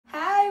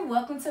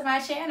welcome to my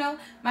channel.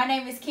 My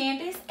name is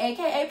Candace,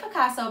 aka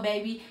Picasso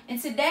Baby,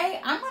 and today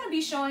I'm going to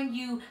be showing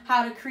you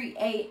how to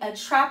create a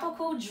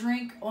tropical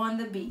drink on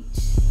the beach.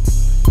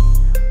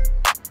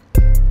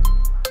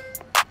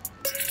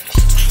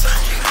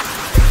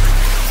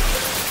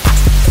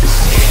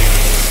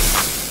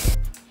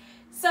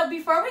 So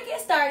before we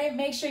get started,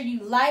 make sure you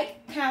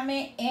like,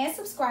 comment, and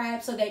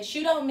subscribe so that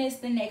you don't miss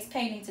the next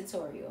painting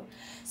tutorial.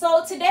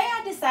 So today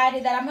I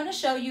decided that I'm going to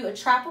show you a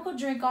tropical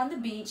drink on the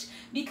beach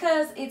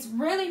because it's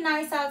really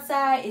nice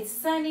outside, it's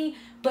sunny,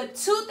 but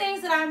two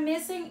things that I'm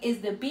missing is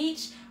the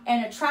beach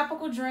and a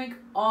tropical drink,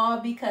 all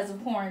because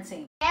of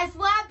quarantine. Guess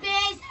what,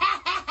 bitch?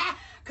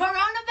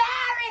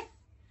 Coronavirus!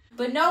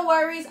 But no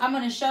worries, I'm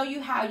going to show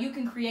you how you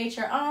can create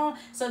your own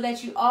so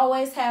that you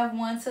always have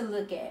one to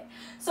look at.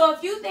 So a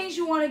few things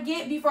you want to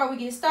get before we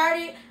get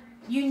started.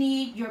 You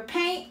need your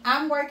paint.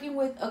 I'm working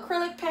with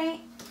acrylic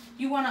paint.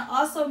 You want to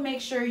also make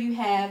sure you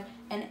have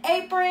an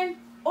apron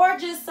or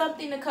just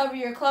something to cover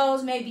your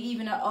clothes, maybe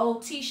even an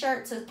old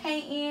t-shirt to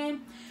paint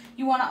in.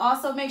 You want to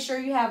also make sure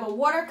you have a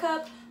water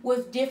cup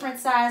with different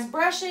size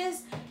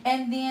brushes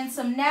and then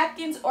some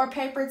napkins or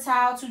paper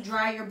towel to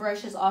dry your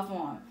brushes off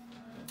on.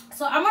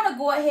 So I'm going to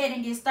go ahead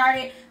and get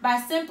started by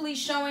simply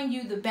showing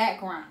you the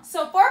background.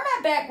 So for my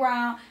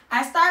background,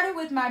 I started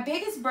with my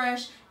biggest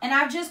brush and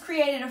I've just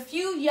created a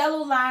few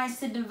yellow lines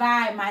to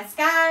divide my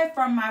sky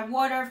from my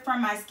water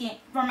from my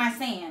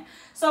sand.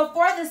 So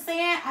for the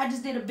sand, I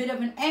just did a bit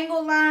of an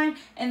angle line,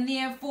 and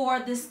then for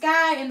the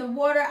sky and the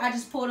water, I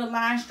just pulled a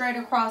line straight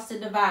across to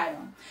divide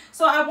them.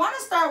 So I want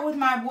to start with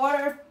my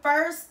water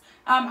first.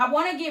 I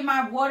want to get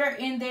my water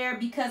in there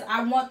because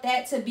I want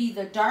that to be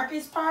the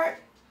darkest part.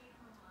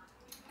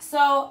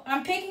 So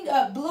I'm picking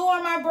up blue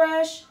on my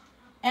brush,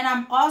 and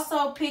I'm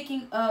also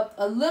picking up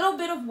a little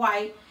bit of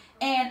white,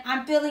 and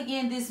I'm filling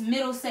in this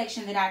middle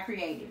section that I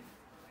created.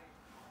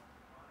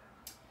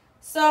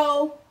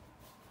 So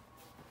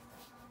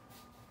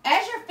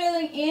as you're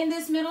filling in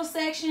this middle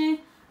section,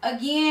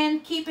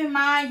 again, keep in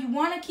mind you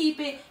want to keep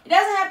it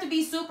doesn't have to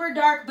be super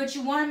dark, but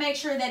you want to make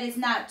sure that it's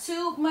not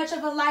too much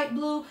of a light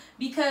blue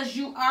because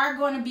you are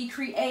going to be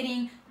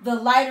creating the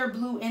lighter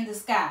blue in the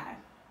sky.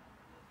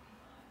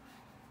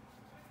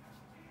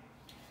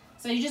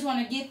 So you just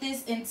want to get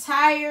this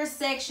entire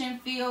section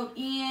filled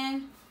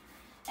in.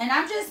 And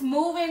I'm just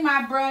moving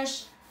my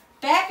brush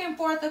back and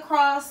forth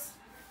across,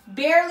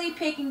 barely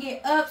picking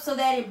it up so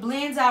that it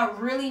blends out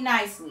really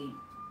nicely.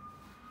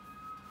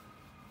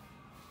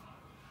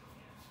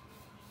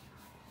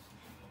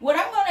 What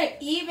I'm going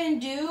to even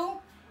do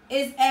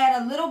is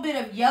add a little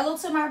bit of yellow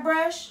to my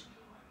brush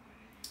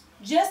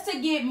just to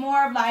get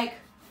more of like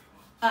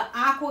an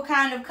aqua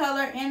kind of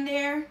color in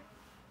there.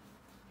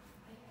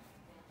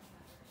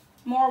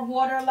 More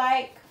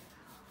water-like.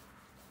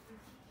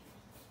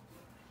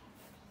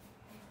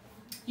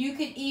 You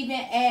could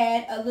even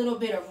add a little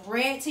bit of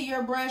red to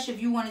your brush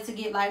if you wanted to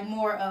get like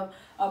more of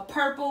a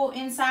purple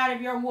inside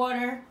of your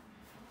water.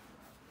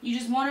 You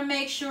just want to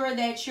make sure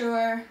that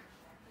you're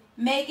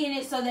making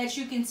it so that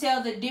you can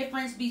tell the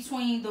difference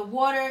between the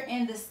water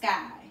and the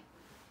sky.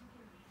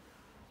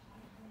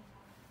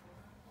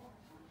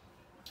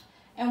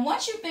 And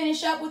once you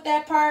finish up with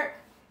that part,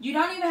 you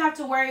don't even have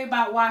to worry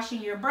about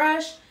washing your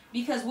brush,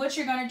 because what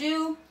you're going to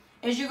do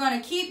is you're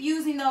going to keep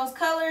using those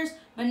colors,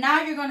 but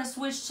now you're going to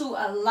switch to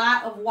a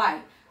lot of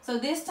white. So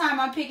this time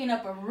I'm picking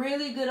up a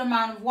really good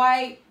amount of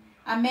white.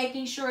 I'm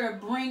making sure to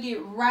bring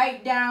it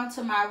right down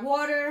to my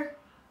water.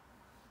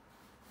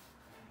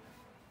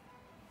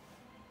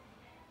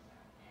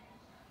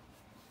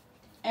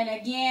 And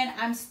again,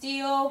 I'm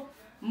still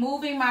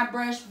moving my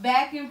brush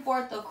back and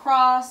forth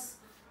across,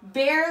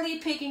 barely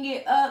picking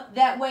it up.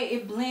 That way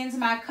it blends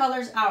my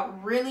colors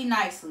out really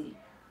nicely.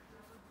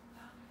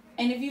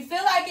 And if you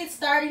feel like it's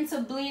starting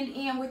to blend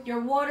in with your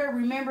water,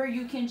 remember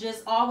you can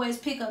just always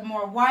pick up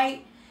more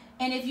white.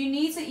 And if you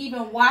need to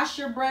even wash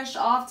your brush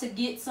off to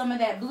get some of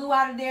that blue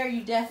out of there,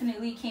 you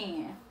definitely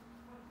can.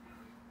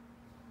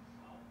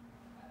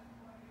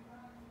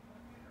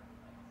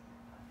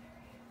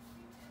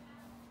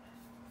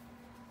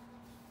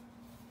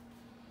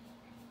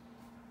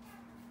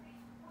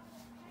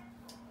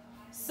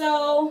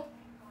 So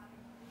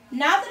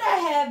now that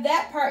I have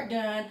that part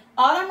done,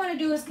 all I'm going to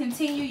do is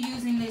continue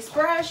using this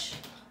brush.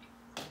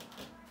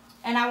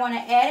 And I want to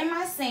add in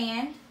my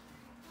sand.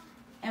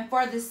 And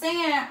for the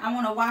sand, I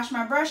want to wash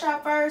my brush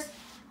out first.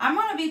 I'm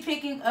going to be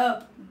picking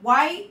up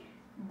white,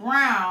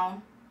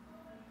 brown,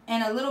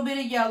 and a little bit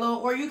of yellow.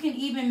 Or you can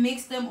even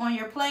mix them on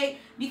your plate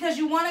because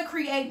you want to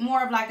create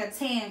more of like a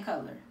tan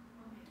color.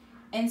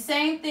 And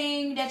same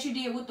thing that you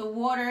did with the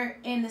water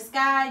in the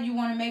sky. You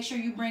want to make sure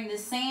you bring the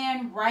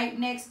sand right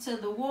next to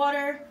the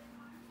water.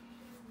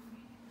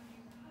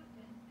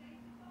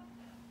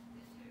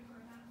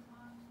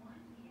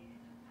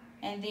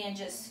 And then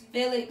just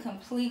fill it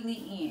completely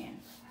in.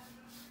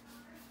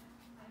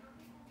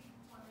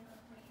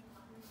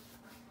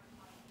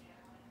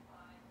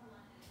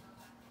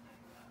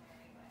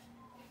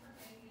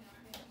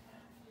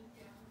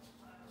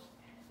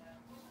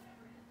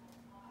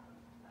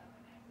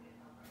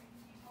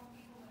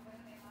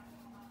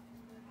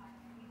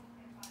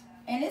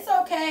 And it's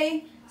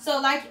okay. So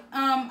like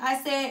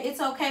I said, it's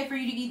okay for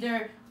you to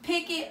either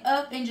pick it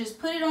up and just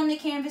put it on the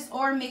canvas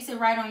or mix it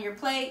right on your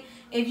plate.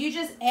 If you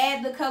just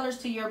add the colors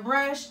to your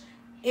brush,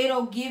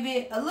 it'll give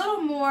it a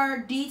little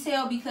more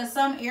detail because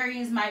some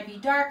areas might be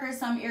darker,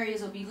 some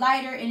areas will be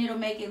lighter, and it'll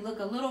make it look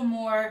a little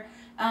more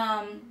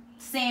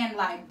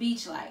sand-like,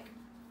 beach-like.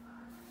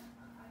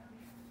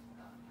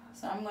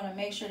 So I'm going to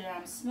make sure that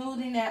I'm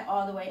smoothing that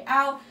all the way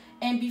out.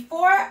 And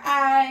before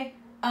I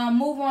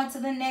move on to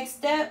the next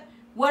step,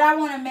 what I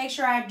want to make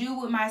sure I do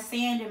with my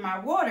sand and my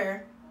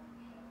water,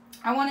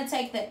 I want to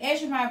take the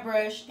edge of my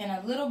brush and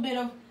a little bit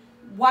of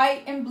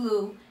white and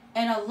blue,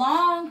 and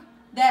along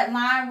that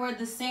line where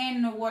the sand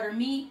and the water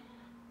meet,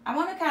 I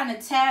want to kind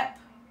of tap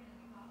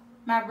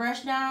my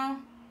brush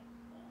down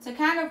to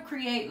kind of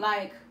create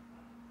like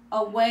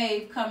a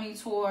wave coming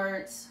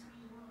towards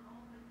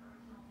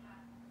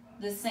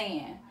the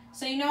sand.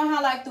 So you know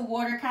how like the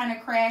water kind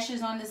of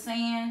crashes on the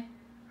sand?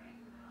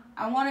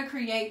 I want to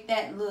create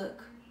that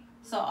look.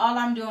 So all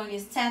I'm doing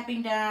is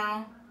tapping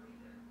down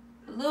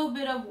a little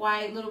bit of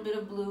white, a little bit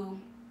of blue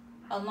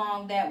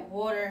along that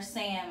water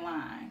sand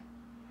line.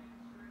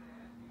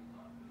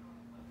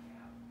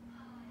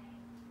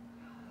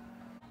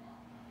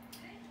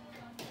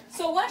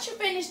 So once you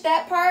finish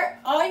that part,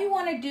 all you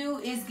want to do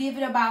is give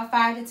it about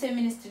 5 to 10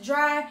 minutes to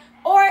dry.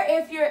 Or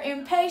if you're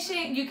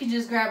impatient, you can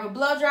just grab a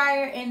blow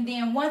dryer, and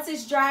then once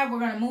it's dry, we're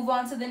going to move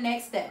on to the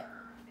next step.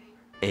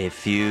 A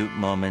few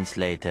moments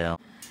later.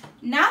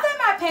 Now that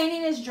my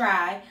painting is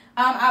dry,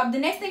 the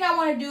next thing I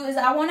want to do is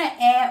I want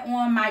to add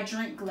on my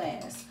drink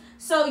glass.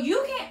 So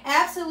you can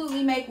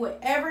absolutely make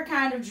whatever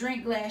kind of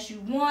drink glass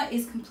you want.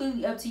 It's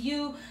completely up to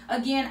you.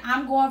 Again,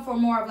 I'm going for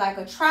more of like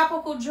a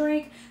tropical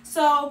drink.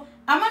 So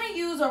I'm going to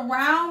use a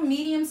round,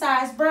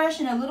 medium-sized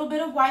brush and a little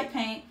bit of white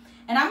paint.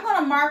 And I'm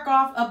going to mark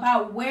off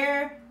about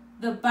where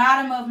the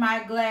bottom of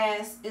my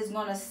glass is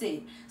going to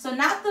sit. So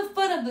not the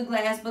foot of the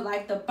glass, but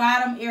like the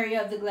bottom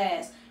area of the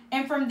glass.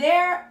 And from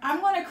there,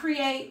 I'm going to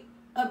create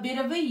a bit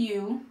of a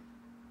U.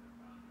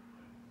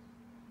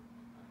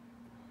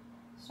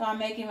 So I'm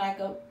making like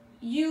a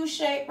U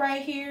shape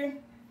right here.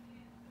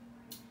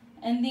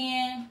 And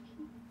then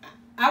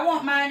I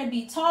want mine to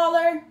be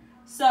taller,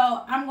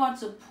 so I'm going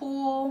to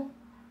pull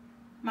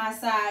my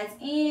sides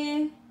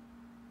in.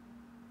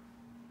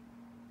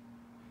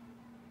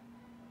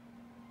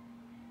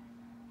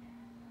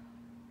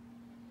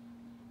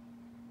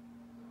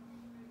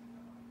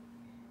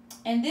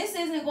 And this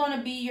isn't going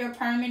to be your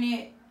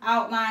permanent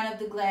outline of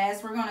the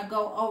glass. We're going to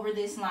go over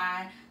this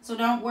line, so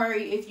don't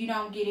worry if you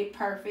don't get it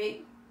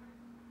perfect.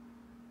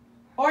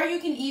 Or you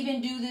can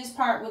even do this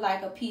part with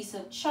like a piece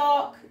of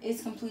chalk.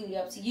 It's completely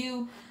up to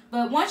you.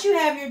 But once you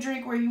have your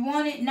drink where you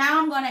want it,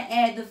 now I'm going to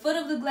add the foot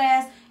of the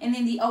glass and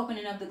then the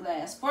opening of the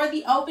glass. For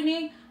the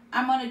opening,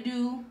 I'm going to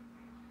do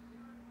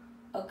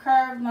a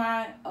curved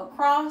line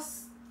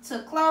across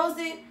to close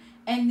it.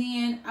 And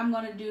then I'm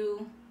going to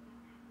do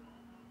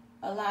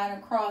a line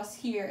across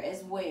here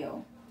as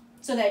well,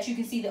 so that you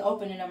can see the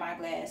opening of my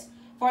glass.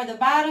 For the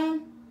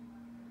bottom,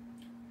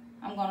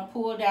 I'm going to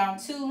pull down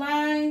 2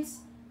 lines.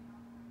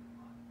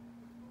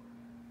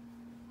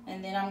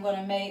 And then I'm going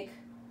to make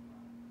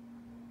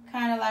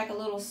kind of like a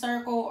little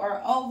circle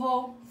or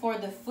oval for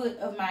the foot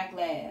of my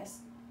glass.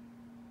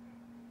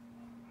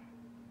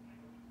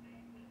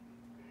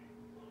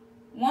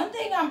 One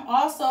thing I'm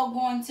also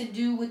going to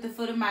do with the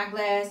foot of my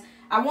glass,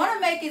 I want to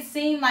make it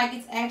seem like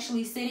it's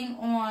actually sitting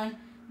on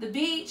the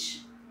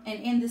beach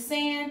and in the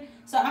sand.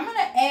 So I'm going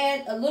to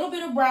add a little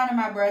bit of brown in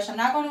my brush. I'm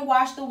not going to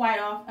wash the white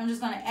off. I'm just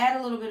going to add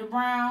a little bit of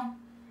brown.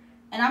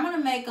 And I'm going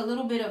to make a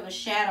little bit of a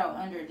shadow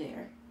under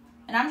there.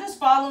 And I'm just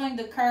following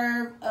the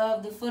curve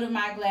of the foot of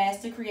my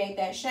glass to create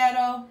that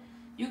shadow.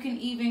 You can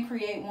even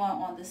create one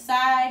on the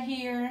side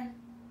here.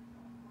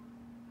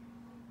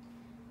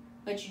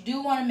 But you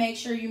do want to make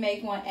sure you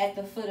make one at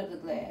the foot of the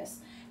glass.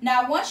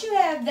 Now, once you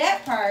have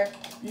that part,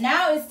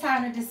 now it's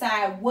time to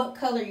decide what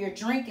color your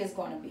drink is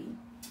going to be.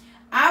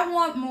 I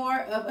want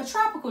more of a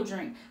tropical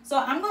drink. So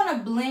I'm going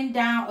to blend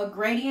down a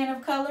gradient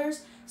of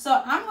colors.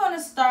 So I'm going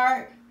to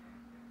start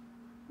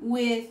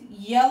with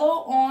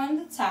yellow on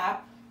the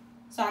top.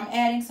 So I'm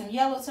adding some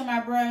yellow to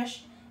my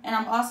brush, and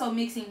I'm also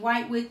mixing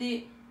white with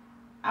it.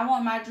 I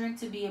want my drink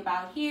to be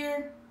about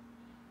here.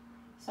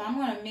 So I'm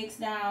going to mix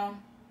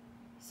down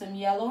some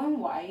yellow and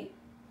white.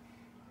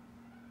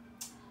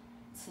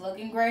 It's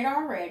looking great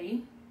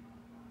already.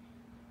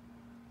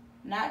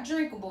 Not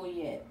drinkable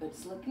yet, but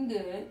it's looking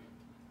good.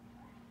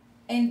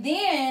 And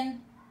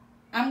then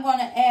I'm going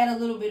to add a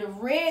little bit of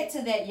red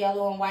to that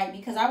yellow and white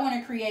because I want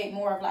to create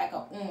more of like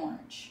an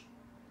orange.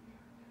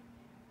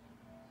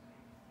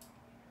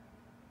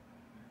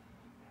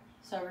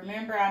 So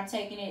remember, I'm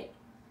taking it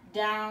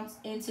down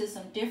into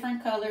some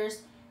different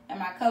colors, and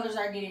my colors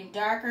are getting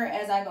darker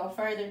as I go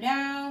further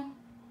down.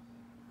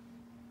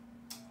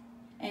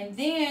 And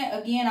then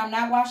again, I'm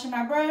not washing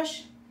my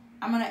brush.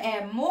 I'm going to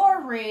add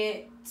more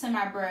red to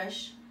my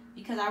brush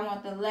because I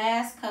want the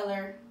last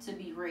color to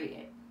be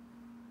red.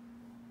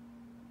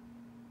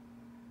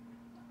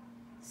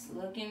 It's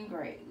looking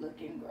great,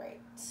 looking great.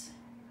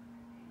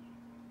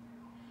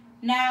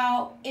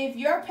 Now, if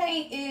your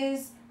paint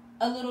is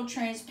a little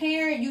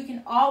transparent, you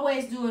can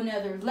always do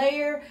another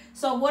layer.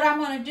 So what I'm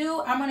going to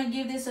do, I'm going to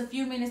give this a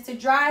few minutes to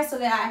dry so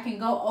that I can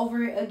go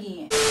over it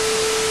again.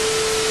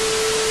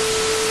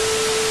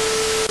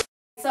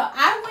 So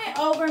I went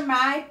over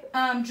my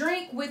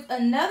drink with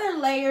another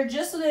layer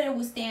just so that it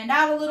would stand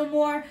out a little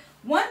more.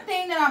 One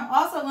thing that I'm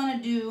also going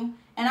to do,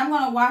 and I'm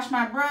going to wash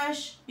my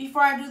brush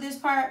before I do this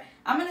part,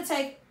 I'm going to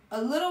take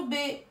a little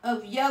bit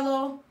of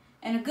yellow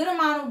and a good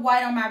amount of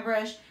white on my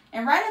brush.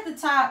 And right at the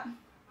top,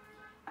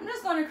 I'm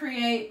just going to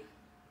create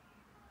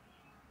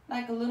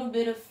like a little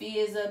bit of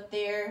fizz up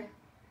there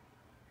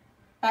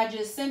by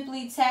just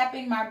simply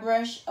tapping my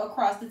brush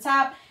across the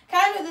top.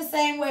 Kind of the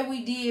same way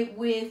we did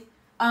with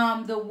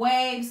the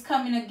waves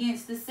coming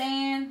against the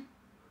sand.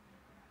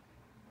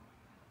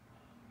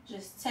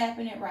 Just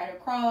tapping it right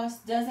across.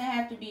 Doesn't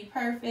have to be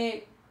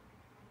perfect.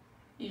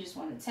 You just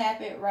want to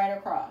tap it right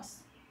across.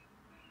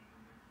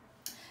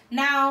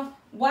 Now,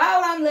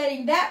 while I'm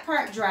letting that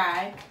part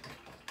dry,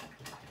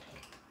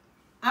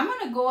 I'm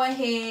going to go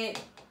ahead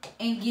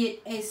and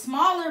get a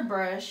smaller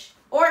brush.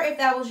 Or if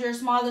that was your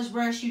smallest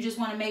brush, you just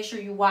want to make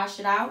sure you wash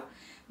it out.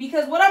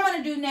 Because what I'm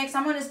going to do next,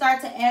 I'm going to start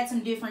to add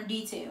some different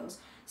details.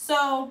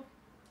 So,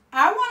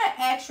 I want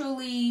to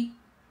actually,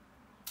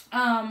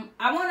 I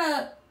want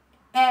to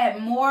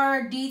add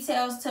more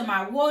details to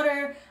my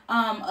water,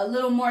 a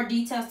little more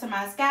details to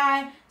my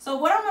sky. So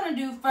what I'm going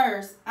to do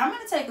first, I'm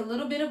going to take a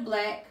little bit of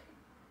black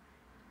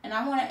and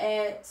I want to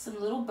add some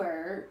little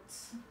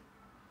birds.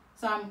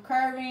 So I'm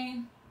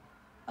curving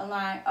a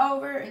line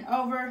over and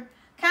over,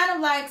 kind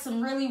of like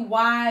some really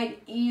wide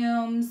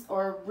M's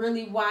or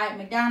really wide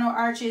McDonald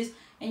arches.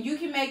 And you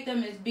can make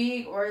them as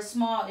big or as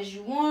small as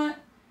you want.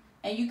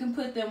 And you can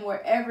put them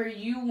wherever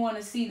you want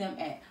to see them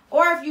at.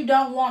 Or if you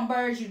don't want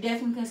birds, you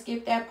definitely can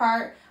skip that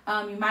part.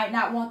 You might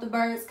not want the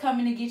birds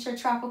coming to get your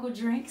tropical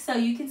drink. So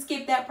you can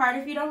skip that part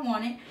if you don't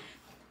want it.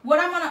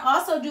 What I'm going to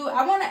also do,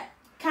 I want to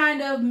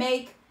kind of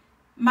make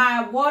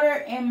my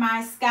water and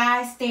my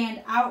sky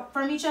stand out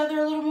from each other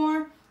a little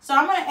more. So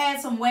I'm going to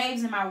add some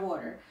waves in my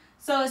water.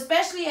 So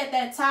especially at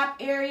that top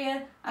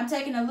area, I'm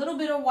taking a little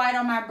bit of white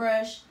on my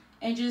brush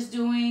and just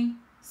doing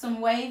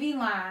some wavy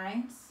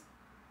lines.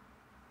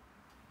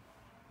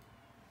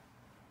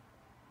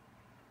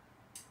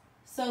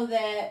 So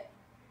that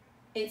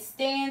it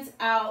stands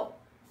out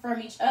from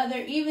each other,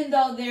 even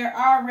though they're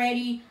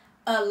already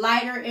a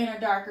lighter and a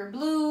darker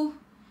blue.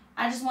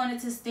 I just want it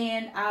to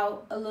stand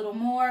out a little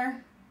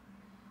more.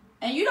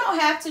 And you don't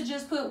have to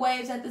just put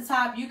waves at the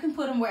top. You can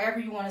put them wherever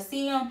you want to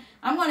see them.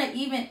 I'm going to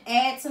even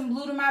add some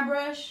blue to my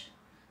brush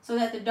so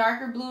that the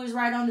darker blue is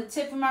right on the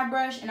tip of my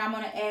brush, and I'm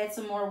going to add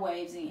some more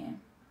waves in.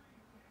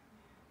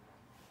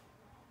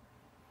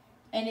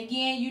 And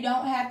again, you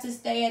don't have to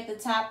stay at the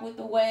top with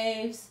the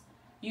waves.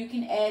 You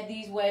can add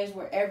these waves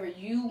wherever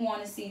you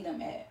want to see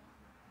them at.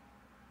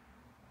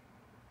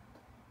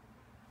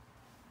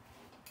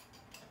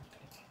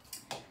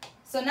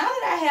 So now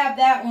that I have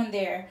that one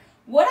there,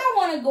 what I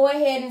want to go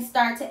ahead and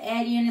start to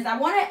add in is I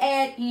want to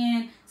add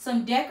in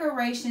some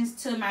decorations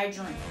to my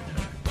drink.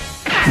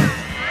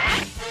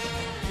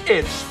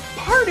 It's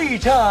party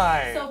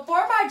time! So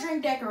for my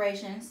drink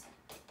decorations,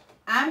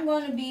 I'm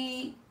going to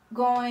be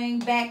going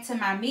back to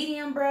my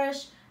medium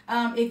brush.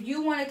 If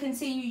you want to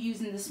continue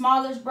using the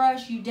smallest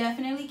brush, you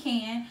definitely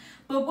can.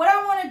 But what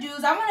I want to do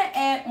is I want to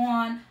add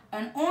on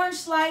an orange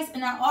slice,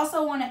 and I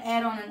also want to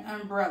add on an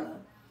umbrella.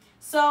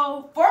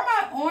 So for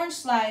my orange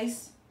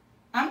slice,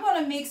 I'm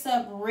going to mix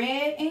up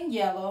red and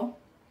yellow.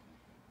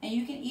 And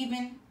you can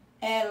even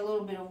add a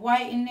little bit of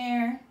white in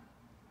there.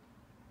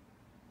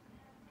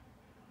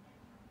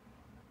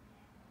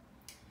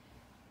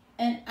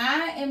 And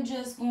I am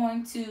just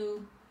going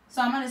to,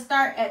 so I'm going to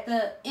start at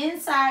the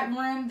inside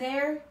rim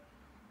there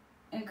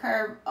and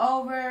curve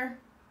over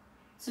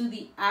to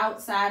the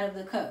outside of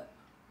the cup.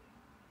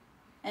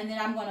 And then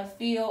I'm going to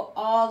fill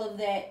all of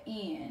that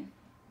in.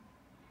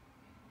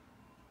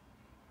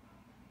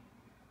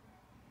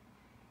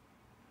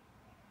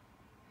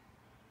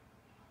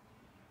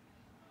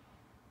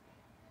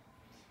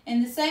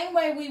 In the same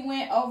way we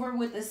went over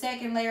with the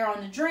second layer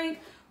on the drink,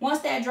 once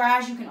that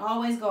dries, you can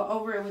always go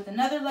over it with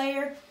another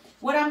layer.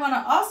 What I'm going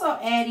to also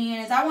add in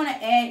is I want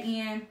to add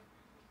in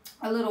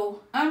a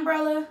little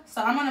umbrella.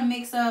 So I'm going to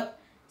mix up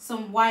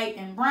some white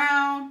and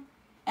brown.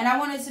 And I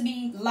want it to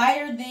be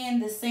lighter than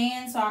the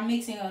sand. So I'm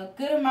mixing a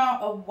good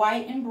amount of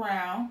white and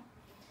brown.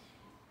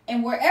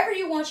 And wherever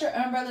you want your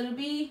umbrella to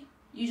be,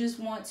 you just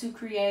want to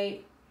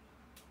create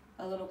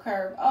a little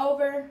curve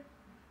over.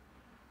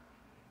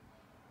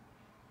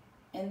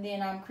 And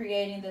then I'm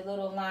creating the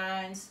little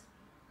lines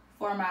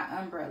for my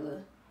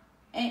umbrella.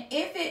 And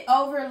if it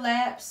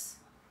overlaps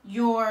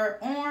your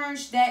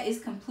orange, that is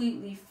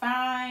completely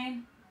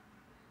fine.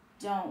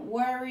 Don't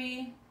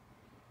worry.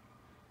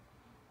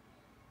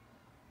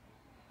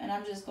 And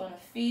I'm just going to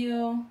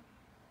fill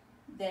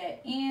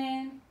that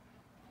in.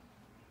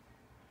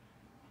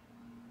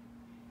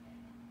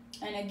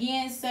 And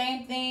again,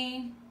 same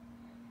thing.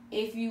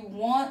 If you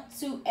want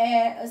to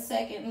add a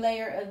second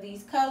layer of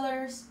these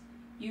colors,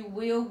 you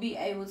will be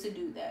able to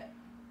do that.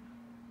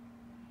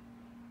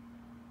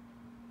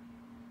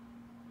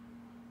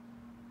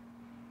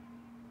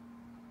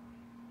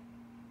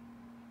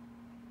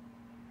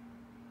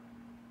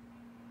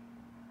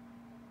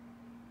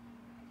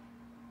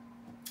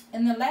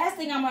 And the last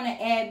thing I'm going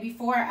to add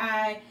before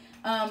I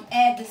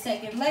add the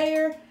second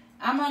layer,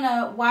 I'm going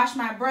to wash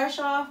my brush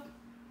off,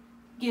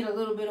 get a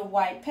little bit of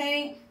white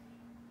paint,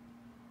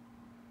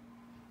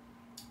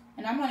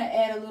 and I'm going to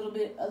add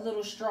a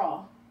little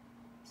straw.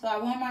 So I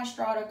want my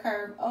straw to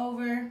curve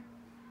over,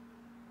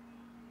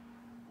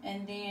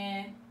 and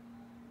then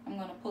I'm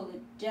going to pull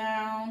it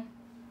down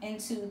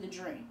into the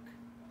drink.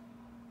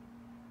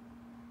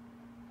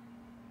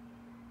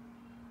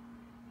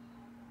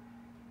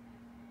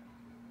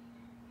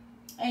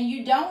 And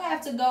you don't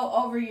have to go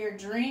over your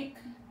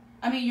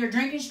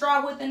drinking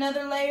straw with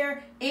another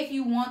layer. If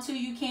you want to,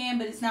 you can,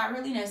 but it's not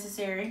really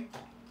necessary.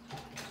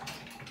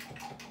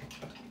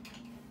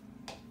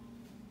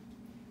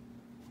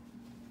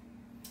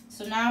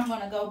 So now I'm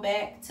going to go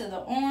back to the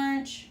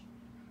orange.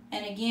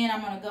 And again,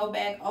 I'm going to go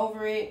back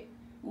over it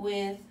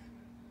with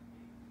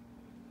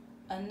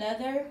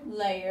another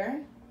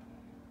layer,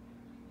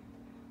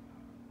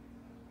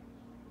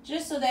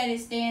 just so that it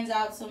stands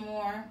out some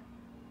more.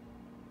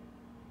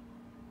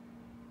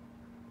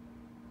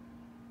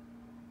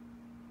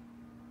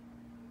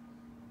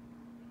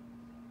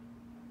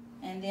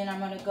 And then I'm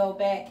going to go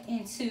back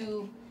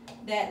into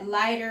that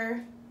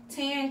lighter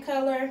tan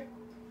color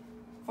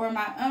for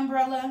my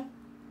umbrella.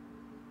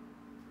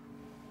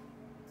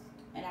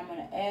 And I'm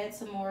going to add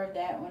some more of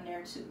that one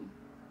there too.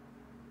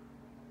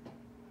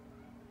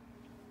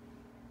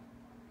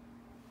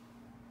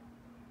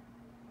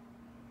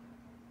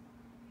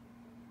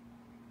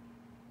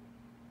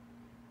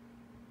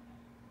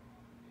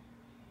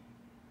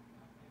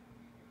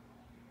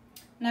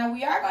 Now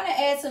we are going to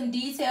add some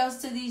details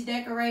to these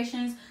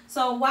decorations.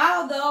 So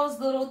while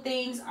those little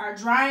things are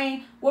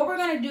drying, what we're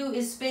going to do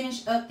is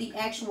finish up the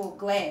actual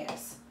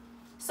glass.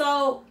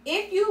 So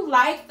if you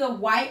like the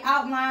white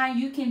outline,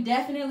 you can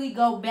definitely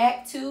go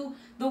back to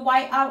the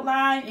white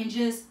outline and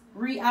just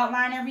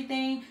re-outline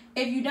everything.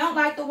 If you don't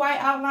like the white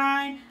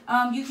outline,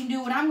 you can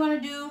do what I'm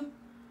going to do.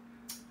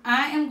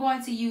 I am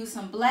going to use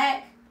some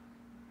black,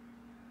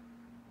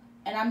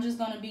 and I'm just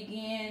going to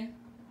begin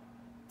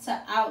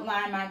to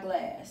outline my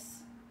glass.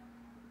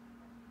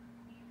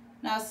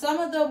 Now, some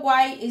of the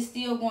white is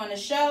still going to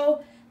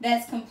show.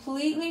 That's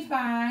completely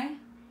fine.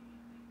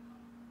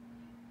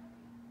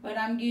 But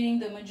I'm getting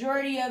the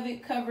majority of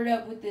it covered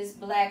up with this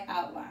black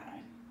outline.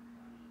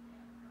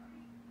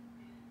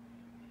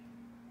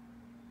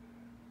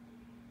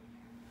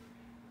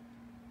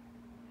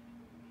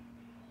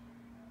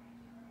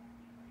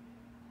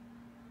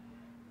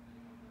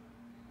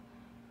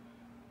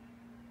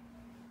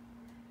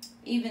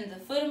 Even the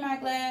foot of my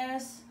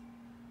glass,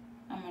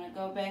 I'm going to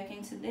go back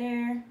into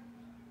there.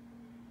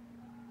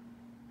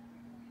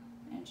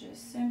 And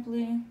just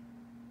simply.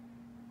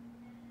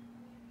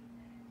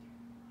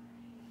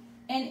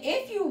 And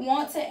if you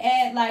want to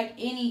add like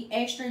any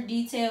extra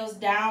details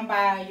down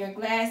by your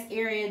glass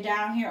area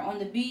down here on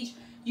the beach,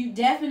 you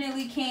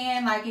definitely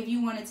can. Like if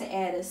you wanted to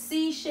add a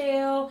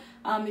seashell,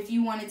 if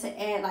you wanted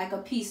to add like a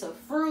piece of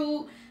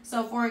fruit.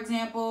 So for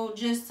example,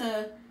 just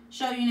to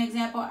show you an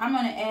example, I'm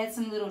going to add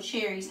some little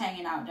cherries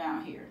hanging out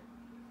down here.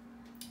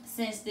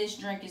 Since this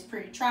drink is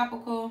pretty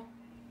tropical,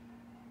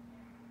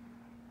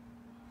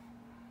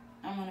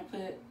 I'm going to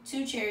put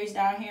 2 cherries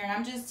down here, and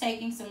I'm just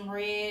taking some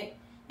red,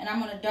 and I'm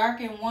going to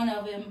darken one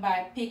of them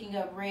by picking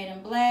up red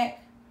and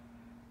black.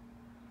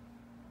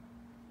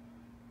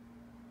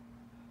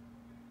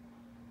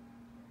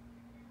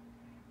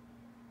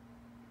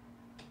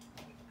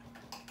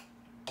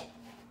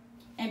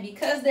 And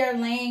because they're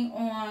laying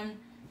on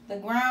the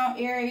ground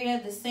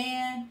area, the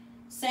sand,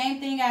 same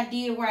thing I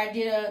did where I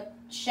did a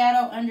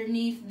shadow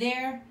underneath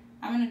there,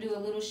 I'm going to do a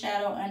little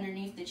shadow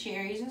underneath the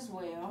cherries as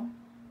well.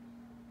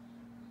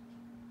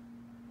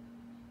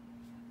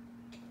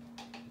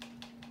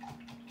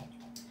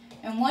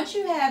 And once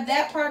you have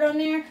that part on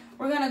there,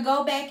 we're going to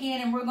go back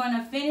in and we're going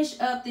to finish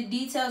up the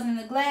details in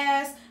the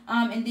glass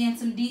and then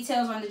some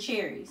details on the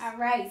cherries. All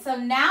right, so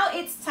now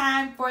it's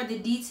time for the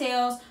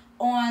details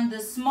on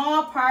the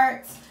small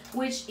parts,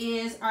 which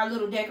is our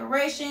little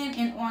decoration,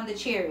 and on the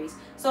cherries.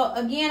 So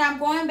again, I'm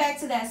going back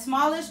to that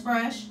smallest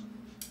brush.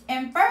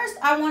 And first,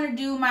 I want to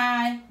do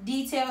my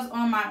details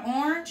on my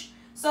orange.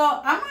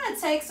 So I'm going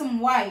to take some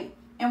white.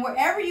 And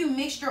wherever you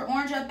mix your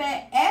orange up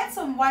at, add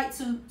some white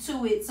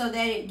to it so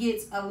that it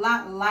gets a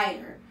lot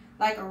lighter,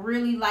 like a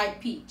really light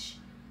peach.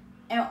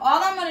 And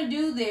all I'm going to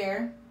do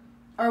there,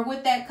 or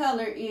with that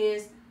color,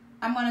 is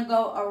I'm going to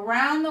go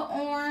around the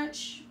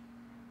orange.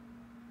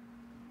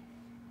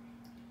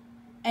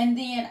 And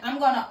then I'm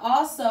going to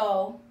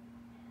also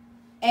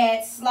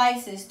add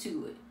slices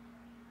to it.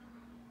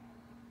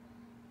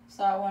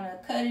 So I want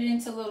to cut it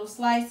into little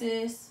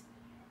slices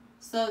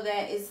so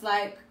that it's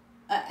like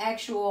an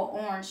actual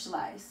orange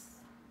slice.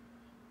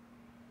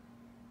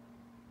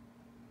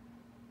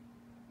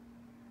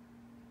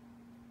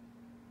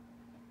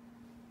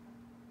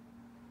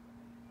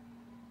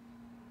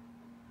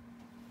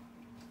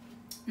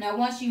 Now,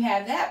 once you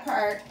have that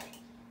part,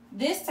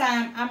 this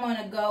time I'm going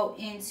to go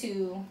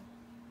into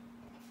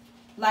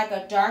like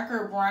a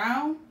darker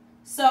brown.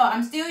 So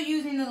I'm still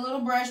using the little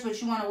brush,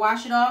 but you want to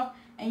wash it off.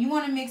 And you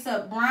want to mix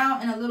up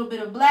brown and a little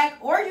bit of black.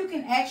 Or you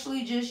can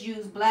actually just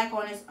use black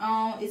on its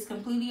own. It's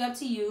completely up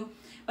to you.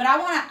 But I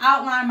want to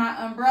outline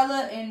my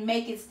umbrella and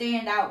make it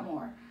stand out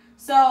more.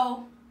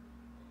 So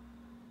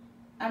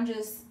I'm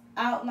just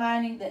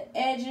outlining the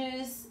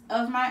edges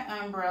of my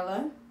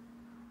umbrella.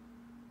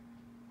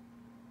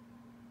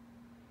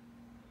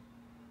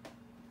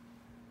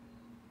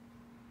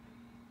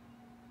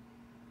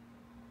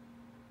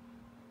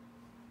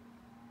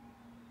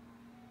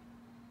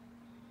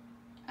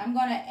 I'm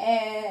going to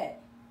add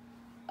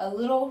a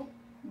little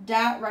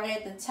dot right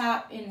at the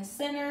top in the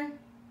center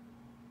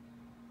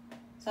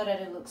so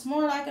that it looks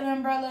more like an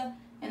umbrella.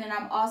 And then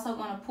I'm also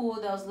going to pull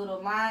those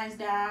little lines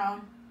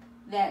down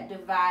that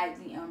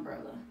divide the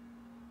umbrella.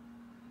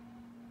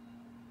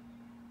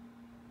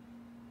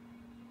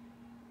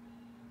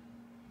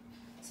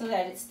 So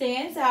that it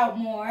stands out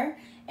more.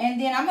 And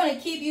then I'm going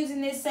to keep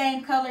using this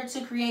same color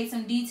to create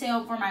some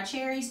detail for my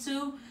cherries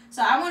too.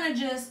 So I want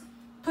to just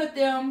put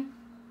them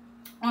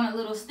on a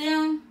little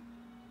stem.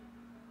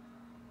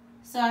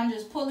 So I'm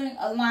just pulling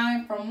a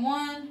line from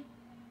one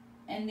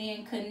and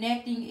then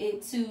connecting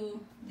it to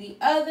the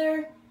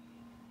other.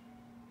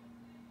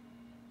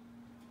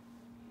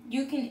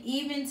 You can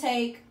even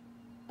take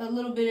a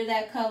little bit of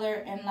that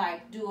color and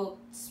like do a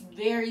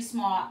very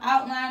small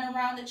outline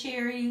around the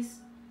cherries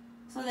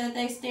so that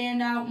they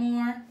stand out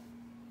more.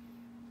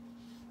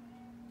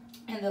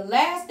 And the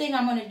last thing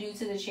I'm going to do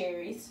to the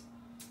cherries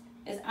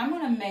is I'm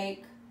going to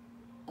make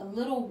a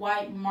little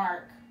white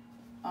mark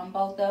on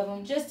both of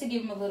them just to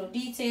give them a little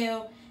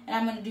detail. And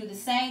I'm going to do the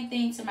same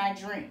thing to my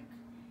drink.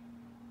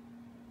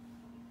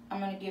 I'm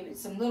going to give it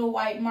some little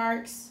white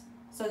marks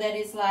so that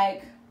it's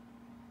like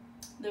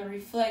the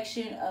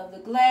reflection of the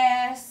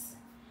glass.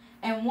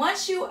 And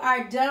once you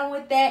are done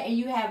with that and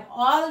you have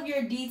all of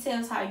your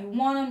details how you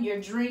want them,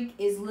 your drink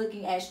is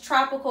looking as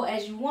tropical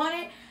as you want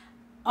it,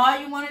 all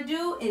you want to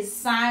do is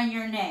sign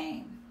your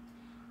name.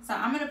 So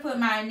I'm going to put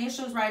my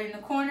initials right in the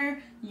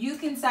corner. You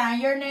can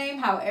sign your name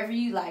however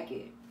you like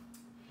it.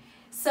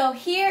 So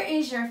here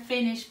is your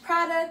finished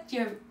product,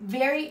 your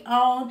very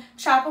own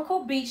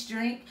tropical beach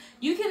drink.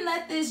 You can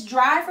let this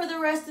dry for the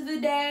rest of the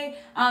day.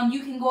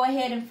 You can go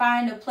ahead and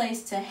find a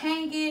place to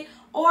hang it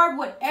or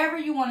whatever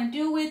you want to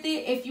do with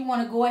it. If you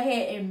want to go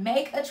ahead and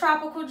make a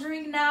tropical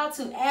drink now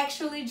to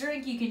actually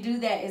drink, you can do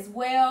that as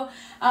well.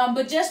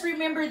 But just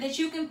remember that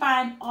you can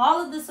find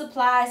all of the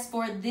supplies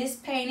for this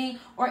painting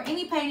or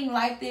any painting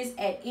like this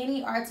at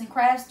any arts and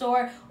crafts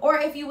store. Or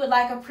if you would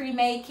like a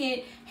pre-made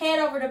kit, head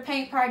over to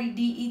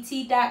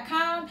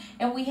paintpartydet.com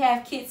and we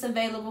have kits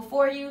available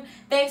for you.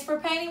 Thanks for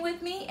painting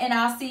with me, and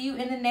I'll see you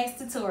in the next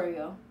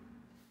tutorial.